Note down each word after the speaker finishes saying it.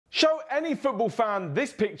Show any football fan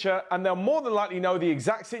this picture and they'll more than likely know the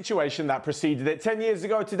exact situation that preceded it. 10 years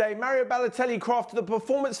ago today, Mario Balotelli crafted a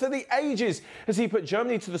performance for the ages as he put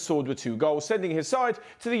Germany to the sword with 2 goals, sending his side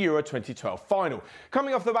to the Euro 2012 final.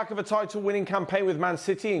 Coming off the back of a title-winning campaign with Man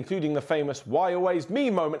City, including the famous "why always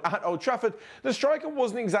me" moment at Old Trafford, the striker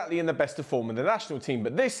wasn't exactly in the best of form in the national team,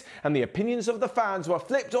 but this and the opinions of the fans were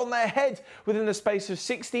flipped on their head within the space of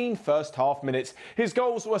 16 first-half minutes. His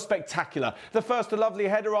goals were spectacular. The first, a lovely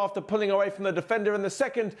header after pulling away from the defender, and the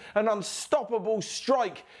second, an unstoppable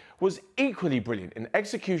strike, was equally brilliant in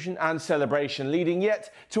execution and celebration, leading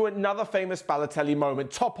yet to another famous Balotelli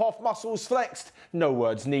moment. Top off, muscles flexed, no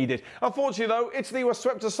words needed. Unfortunately though, Italy was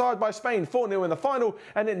swept aside by Spain 4-0 in the final,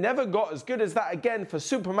 and it never got as good as that again for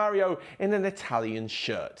Super Mario in an Italian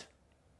shirt.